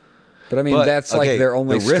 But I mean, that's like their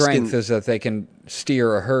only the strength is that they can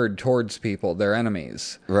steer a herd towards people, their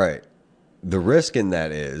enemies. Right. The risk in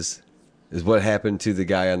that is what happened to the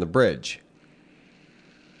guy on the bridge.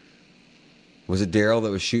 Was it Daryl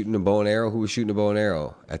that was shooting a bow and arrow? Who was shooting a bow and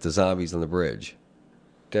arrow at the zombies on the bridge?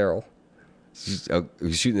 Daryl.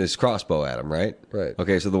 He's shooting his crossbow at him, right? Right.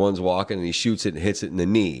 Okay, so the one's walking and he shoots it and hits it in the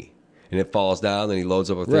knee. And it falls down, then he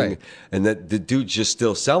loads up a thing. Right. And the dude's just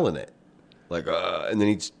still selling it. Like, and then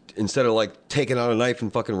he's, instead of like taking out a knife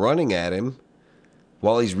and fucking running at him,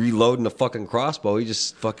 while he's reloading the fucking crossbow, he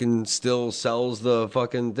just fucking still sells the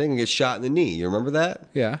fucking thing and gets shot in the knee. You remember that?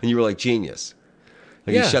 Yeah. And you were like, genius.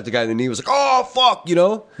 Like, he shot the guy in the knee, was like, oh, fuck,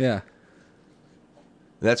 Yeah. And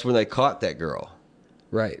that's when they caught that girl.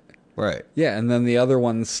 Right. Right. Yeah, and then the other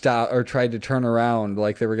one stopped or tried to turn around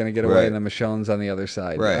like they were going to get away, Right. and the Michonne's on the other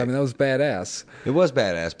side. Right. I mean, that was badass. It was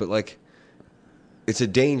badass, but like, it's a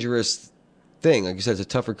dangerous thing. Like you said, it's a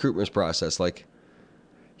tough recruitment process. Like,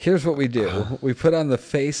 here's what we do: we put on the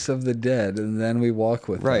face of the dead, and then we walk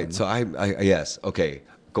with them. right. So I yes, okay.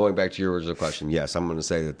 Going back to your original question, yes, I'm going to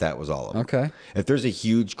say that was all of them. Okay. If there's a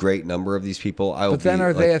huge, great number of these people, I will. But then be,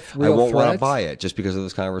 are they a real I won't want to threat? buy it just because of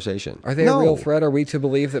this conversation. Are they No. a real threat? Are we to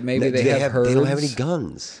believe that maybe they have herds? They don't have any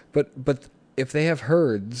guns. But if they have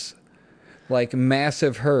herds, like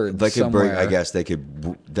massive herds, They could somewhere, bring. I guess they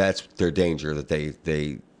could. That's their danger that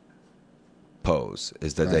they pose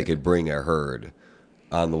is that they Right. could bring a herd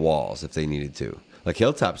on the walls if they needed to. Like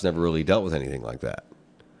Hilltop's never really dealt with anything like that.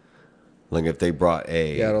 Like if they brought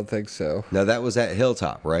a. Yeah, I don't think so. Now that was at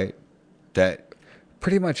Hilltop, right? That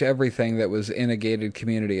Pretty much everything that was in a gated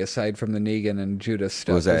community, aside from the Negan and Judas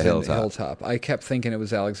stuff, Was at in Hilltop. Hilltop. I kept thinking it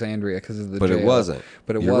was Alexandria because of the but jail. it wasn't.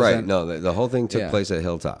 But it You're wasn't. right. No, the whole thing took Yeah. place at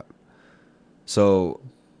Hilltop. So,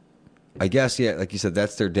 I guess like you said,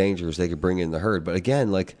 that's their dangers. They could bring in the herd, but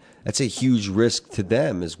again, like that's a huge risk to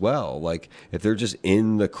them as well. Like if they're just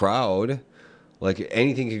in the crowd, like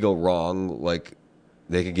anything could go wrong. Like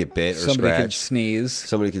they could get bit or Somebody could scratched. sneeze.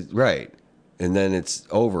 Somebody could right, and then it's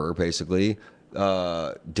over basically.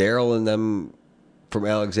 Daryl and them from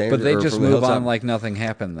Alexandria, But they or just from the move Hilltop, on like nothing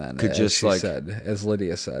happened then, Could as just, she like- said, as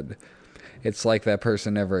Lydia said. It's like that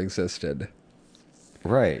person never existed.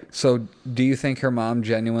 right. So do you think her mom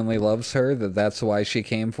genuinely loves her, that that's why she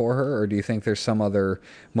came for her, or do you think there's some other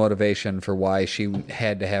motivation for why she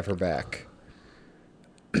had to have her back?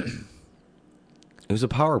 It was a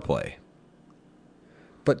power play.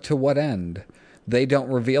 But to what end? They don't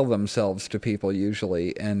reveal themselves to people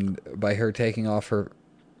usually, and by her taking off her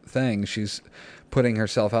thing, she's putting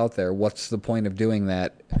herself out there. What's the point of doing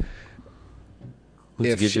that?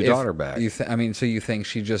 To get your daughter back. So you think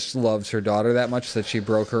she just loves her daughter that much that she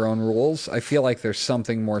broke her own rules? I feel like there's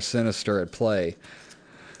something more sinister at play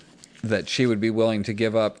that she would be willing to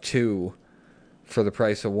give up two for the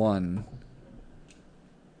price of one.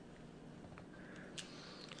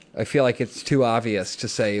 I feel like it's too obvious to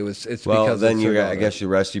say it's Well, because then it's her I daughter. guess the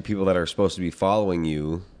rest of you people that are supposed to be following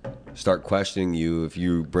you start questioning you if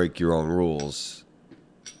you break your own rules.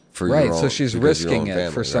 For Right, your own, so she's because of your risking own it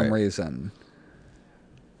family, for some right? reason.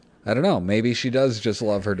 I don't know. Maybe she does just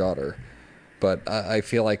love her daughter, but I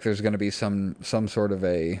feel like there's going to be some sort of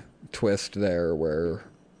a twist there where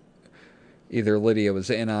either Lydia was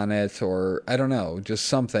in on it or I don't know, just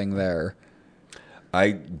something there.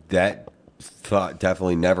 That thought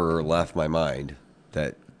definitely never left my mind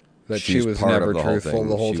that She she's was part never of the whole truthful thing.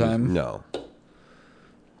 the whole She was- time? no.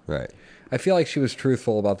 Right. I feel like she was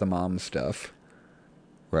truthful about the mom stuff.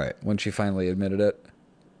 Right. When she finally admitted it.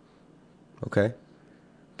 Okay.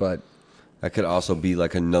 But that could also be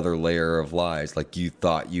like another layer of lies. Like you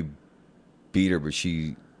thought you beat her, but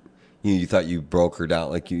she, you thought you broke her down.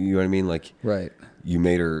 Like you know what I mean? Like right. You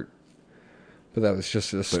made her. But that was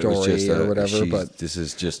just a story or whatever. But this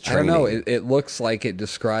is just training. I don't know. It looks like it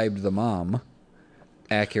described the mom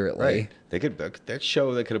accurately. Right. They could that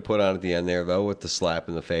show they could have put on at the end there though with the slap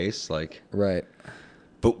in the face, like right.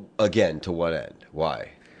 But again, to what end?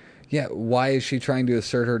 Why? Yeah, why is she trying to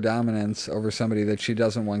assert her dominance over somebody that she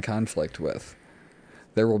doesn't want conflict with?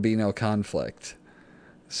 There will be no conflict.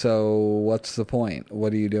 So what's the point?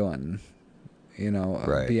 What are you doing? You know,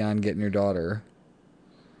 right. Beyond getting your daughter.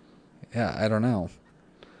 Yeah, I don't know.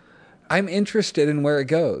 I'm interested in where it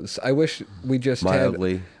goes. I wish we just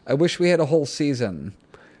mildly. I wish we had a whole season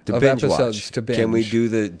to of binge episodes watch. to binge. Can we do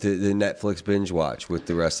the Netflix binge watch with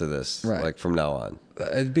the rest of this? Right. Like from now on.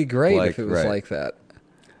 It'd be great if it was like that.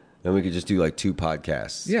 Then we could just do like 2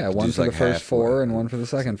 podcasts. Yeah, one for the first 4 and one for the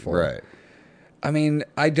second 4. Right. I mean,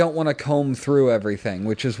 I don't want to comb through everything,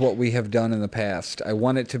 which is what we have done in the past. I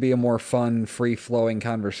want it to be a more fun, free-flowing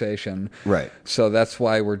conversation. Right. So that's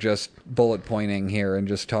why we're just bullet pointing here and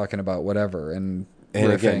just talking about whatever. And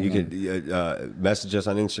again, you can message us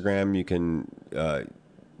on Instagram. You can,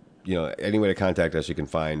 any way to contact us, you can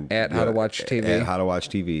find at How to Watch TV. At How to Watch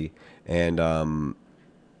TV, and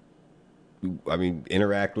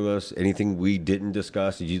interact with us. Anything we didn't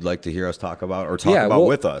discuss that you'd like to hear us talk about or talk about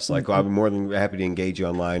with us. Like, I'm more than happy to engage you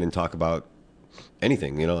online and talk about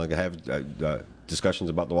anything. You know, like I have discussions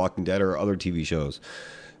about The Walking Dead or other TV shows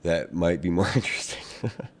that might be more interesting.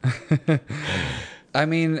 I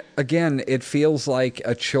mean, again, it feels like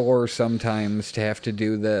a chore sometimes to have to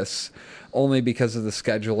do this, only because of the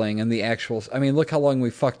scheduling and the actual... I mean, look how long we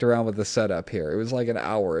fucked around with the setup here. It was like an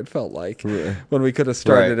hour, it felt like. Yeah. When we could have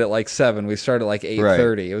started at like 7, we started at like 8:30.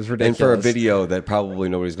 Right. It was ridiculous. And for a video that probably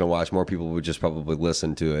nobody's going to watch, more people would just probably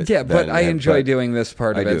listen to it. Yeah, but I enjoy doing this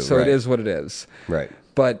part of it, so it is what it is. Right.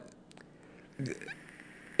 But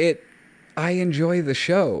I enjoy the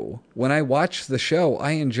show. When I watch the show,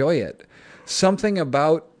 I enjoy it. Something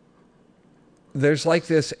about... There's like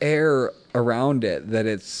this air around it that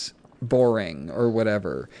it's boring or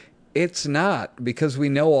whatever. It's not, because we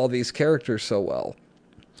know all these characters so well.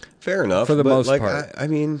 Fair enough. For the most part. I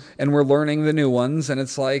mean... And we're learning the new ones, and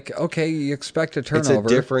it's like, okay, you expect a turnover.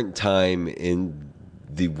 It's a different time in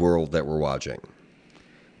the world that we're watching.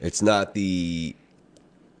 It's not the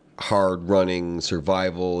hard-running,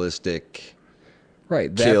 survivalistic...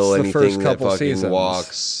 Right, that's kill the anything first couple that fucking seasons.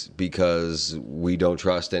 Walks because we don't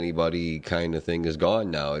trust anybody kind of thing is gone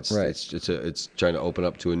now. It's trying to open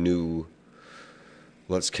up to a new...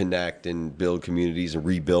 Let's connect and build communities and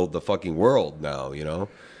rebuild the fucking world now, you know?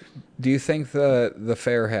 Do you think the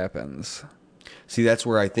fair happens? See, that's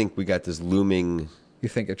where I think we got this looming... You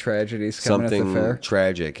think a tragedy's coming at the fair? Something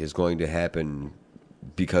tragic is going to happen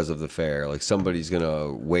because of the fair. Like somebody's going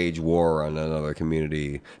to wage war on another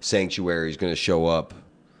community. Sanctuary's going to show up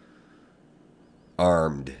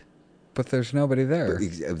armed. But there's nobody there.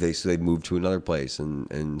 They moved to another place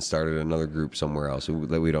and started another group somewhere else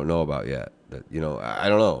that we don't know about yet. That, I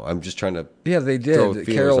don't know. I'm just trying to... Yeah, they did.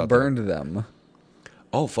 Carol burned them.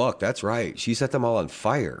 Oh, fuck. That's right. She set them all on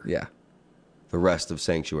fire. Yeah. The rest of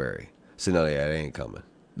Sanctuary. So no, yeah, they ain't coming.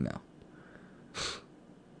 No.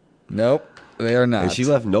 Nope. They are not. And she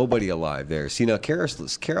left nobody alive there. See, now Carol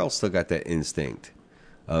still got that instinct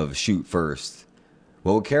of shoot first.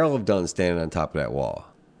 What would Carol have done standing on top of that wall?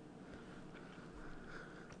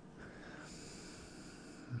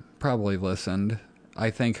 Probably listened.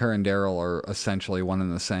 I think her and Daryl are essentially one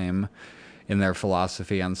and the same in their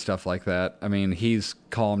philosophy on stuff like that. I mean, he's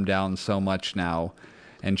calmed down so much now,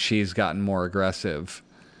 and she's gotten more aggressive.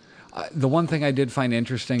 The one thing I did find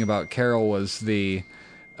interesting about Carol was the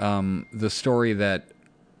story that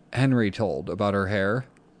Henry told about her hair.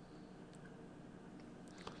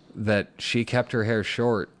 That she kept her hair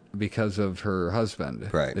short because of her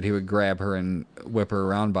husband. Right. That he would grab her and whip her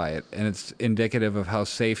around by it. And it's indicative of how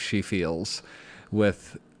safe she feels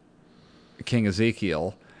with King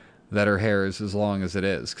Ezekiel, that her hair is as long as it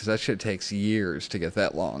is. Because that shit takes years to get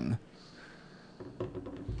that long.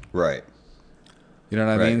 Right. You know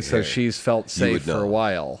what I mean? Yeah. So she's felt safe for a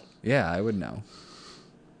while. Yeah, I would know.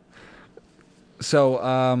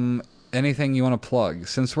 So, anything you want to plug?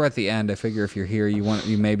 Since we're at the end, I figure if you're here, you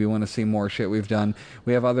maybe want to see more shit we've done.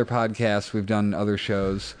 We have other podcasts. We've done other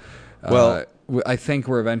shows. Well, I think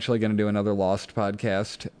we're eventually going to do another Lost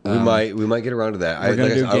podcast. We might get around to that. We're going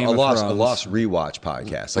to do Game of Thrones. A Lost rewatch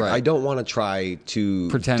podcast. Like, right. I don't want to try to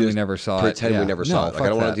pretend we never saw it. We never saw it. Like, I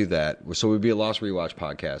don't want that. to do that. So we'd be a Lost rewatch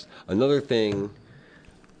podcast. Another thing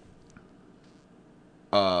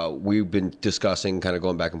we've been discussing, kind of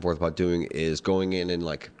going back and forth about doing, is going in and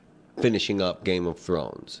like finishing up Game of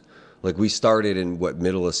Thrones. Like we started in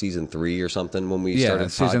middle of season 3 or something when we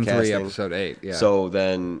started season podcasting. 3, episode 8. Yeah. So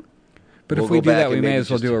then, but if we do that, we may as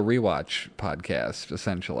well do a rewatch podcast,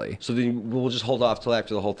 essentially. So then we'll just hold off till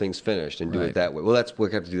after the whole thing's finished and do it that way. Well, we're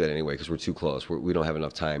gonna have to do that anyway because we're too close. We don't have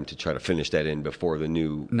enough time to try to finish that in before the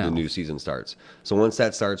new season starts. So once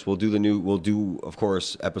that starts, we'll do of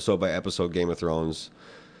course episode by episode Game of Thrones.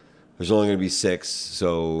 There's only going to be 6,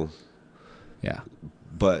 so yeah.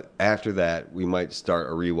 But after that, we might start a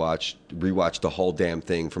rewatch the whole damn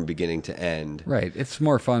thing from beginning to end. Right. It's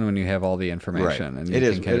more fun when you have all the information. Right. And It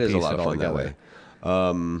is a lot of fun that way.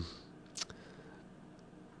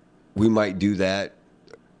 We might do that.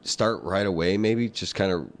 Start right away, maybe. Just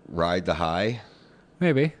kind of ride the high.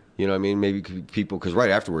 Maybe. You know what I mean? Maybe people, because right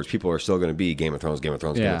afterwards, people are still going to be Game of Thrones, Game of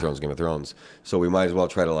Thrones, Game of Thrones, Game of Thrones. So we might as well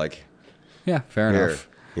try to like... Yeah, fair enough.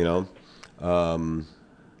 You know?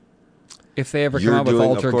 If they ever come out with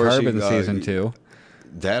Altered Carbon Season 2.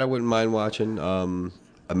 That I wouldn't mind watching.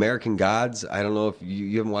 American Gods, I don't know if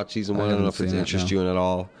you haven't watched season 1. I don't know if it interests you at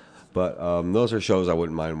all. But those are shows I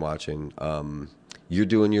wouldn't mind watching. You're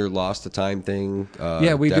doing your Lost to Time thing.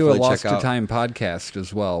 Yeah, we do a Lost to Time podcast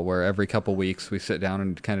as well, where every couple weeks we sit down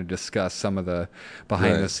and kind of discuss some of the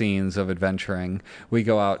behind the scenes of adventuring. We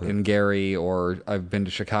go out in Gary, or I've been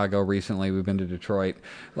to Chicago recently. We've been to Detroit.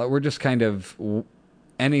 We're just kind of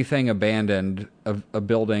anything abandoned, a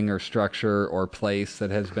building or structure or place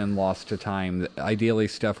that has been lost to time. Ideally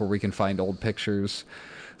stuff where we can find old pictures,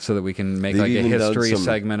 so that we can make like a history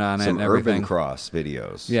segment on it and everything. Urban Cross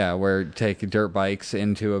videos. Yeah, where take dirt bikes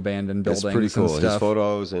into abandoned buildings. It's pretty cool. And stuff. His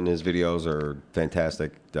photos and his videos are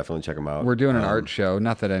fantastic. Definitely check them out. We're doing an art show.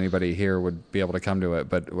 Not that anybody here would be able to come to it,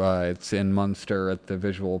 but it's in Munster at the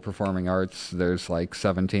Visual Performing Arts. There's like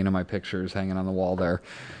 17 of my pictures hanging on the wall there.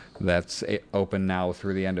 That's open now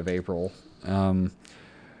through the end of April.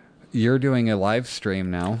 You're doing a live stream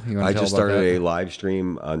now. I just started a live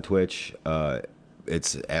stream on Twitch.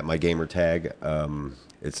 It's at my gamer tag.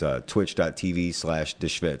 It's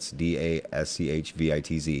twitch.tv/Dishvitz,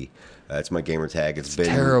 DASCHVITZ. That's my gamer tag. It's been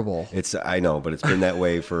terrible. I know, but it's been that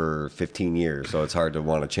way for 15 years, so it's hard to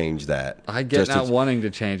want to change that. I get not wanting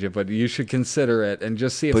to change it, but you should consider it and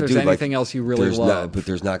just see if there's anything else you really love. But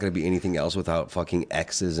there's not going to be anything else without fucking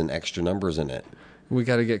X's and extra numbers in it. We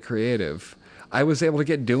got to get creative. I was able to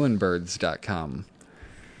get doingbirds.com.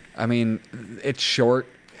 I mean, it's short.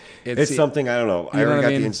 It's something, I don't know. I already got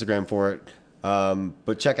the Instagram for it.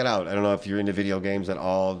 But check it out. I don't know if you're into video games at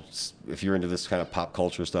all. If you're into this kind of pop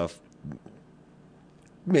culture stuff,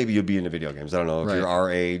 maybe you'll be into video games. I don't know. If you're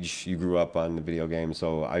our age, you grew up on the video games.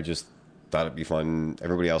 So I just thought it'd be fun.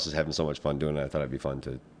 Everybody else is having so much fun doing it. I thought it'd be fun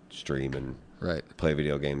to stream and play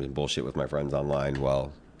video games and bullshit with my friends online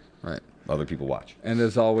while other people watch. And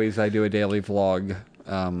as always, I do a daily vlog,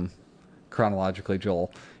 chronologically,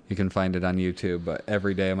 Joel. You can find it on YouTube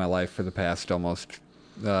every day of my life for the past almost...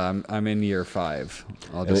 I'm in year 5.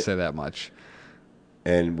 I'll just say that much.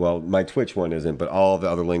 And, well, my Twitch one isn't, but all the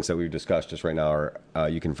other links that we've discussed just right now are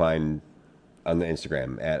you can find on the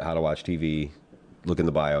Instagram at How to Watch TV. Look in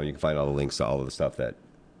the bio, and you can find all the links to all of the stuff that,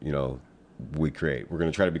 we create. We're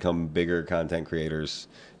going to try to become bigger content creators,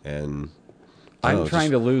 and... I'm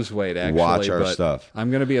trying to lose weight, actually. Watch our stuff.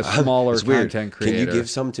 I'm going to be a smaller content creator. Can you give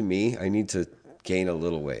some to me? I need to gain a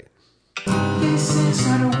little weight. This is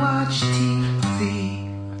How to Watch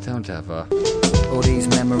TV. Don't have a... All these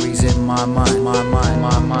memories in my mind, my mind.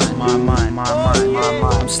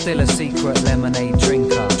 I'm still a secret lemonade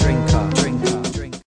drinker.